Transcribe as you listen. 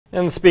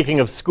And speaking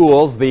of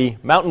schools, the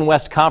Mountain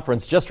West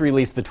Conference just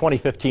released the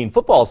 2015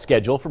 football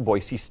schedule for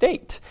Boise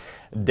State.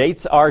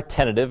 Dates are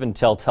tentative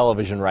until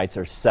television rights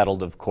are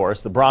settled, of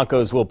course. The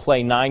Broncos will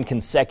play 9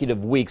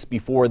 consecutive weeks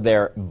before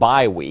their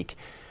bye week.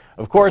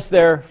 Of course,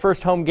 their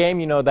first home game,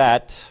 you know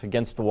that,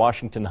 against the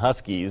Washington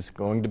Huskies,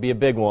 going to be a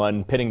big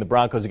one, pitting the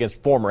Broncos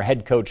against former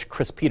head coach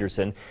Chris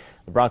Peterson.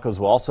 The Broncos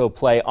will also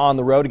play on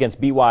the road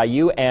against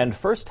BYU and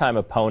first-time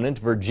opponent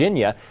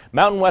Virginia.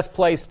 Mountain West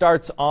play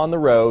starts on the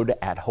road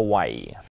at Hawaii.